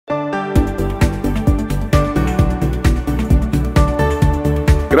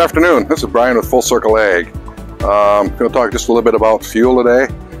Good afternoon, this is Brian with Full Circle Ag. I'm going to talk just a little bit about fuel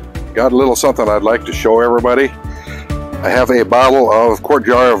today. Got a little something I'd like to show everybody. I have a quart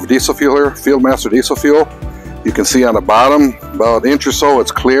jar of diesel fuel here, Fieldmaster diesel fuel. You can see on the bottom, about an inch or so,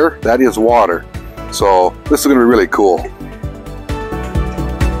 it's clear. That is water. So this is going to be really cool.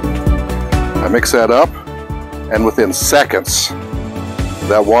 I mix that up, and within seconds,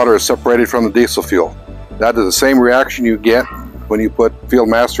 that water is separated from the diesel fuel. That is the same reaction you get when you put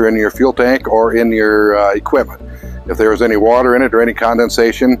Fieldmaster in your fuel tank or in your equipment. If there is any water in it or any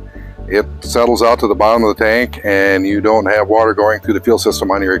condensation, it settles out to the bottom of the tank and you don't have water going through the fuel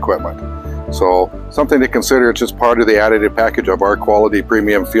system on your equipment. So something to consider. It's just part of the additive package of our quality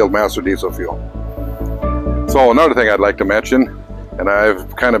premium Fieldmaster diesel fuel. So another thing I'd like to mention, and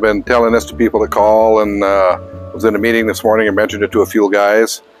I've kind of been telling this to people that call, and was in a meeting this morning and mentioned it to a few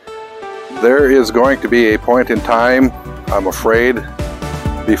guys. There is going to be a point in time, I'm afraid,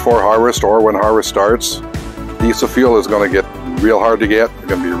 before harvest or when harvest starts, diesel fuel is going to get real hard to get. It's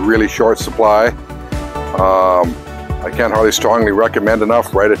going to be a really short supply. I can't hardly strongly recommend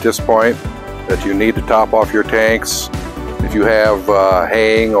enough right at this point that you need to top off your tanks. If you have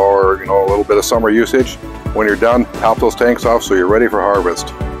haying or a little bit of summer usage, when you're done, top those tanks off so you're ready for harvest.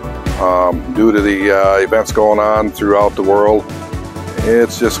 Due to the events going on throughout the world,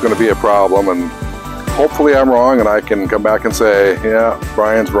 it's just going to be a problem, and hopefully I'm wrong and I can come back and say, yeah,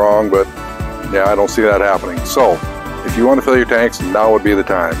 Brian's wrong, but yeah, I don't see that happening. So if you want to fill your tanks, now would be the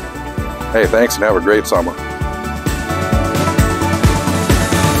time. Hey, thanks and have a great summer.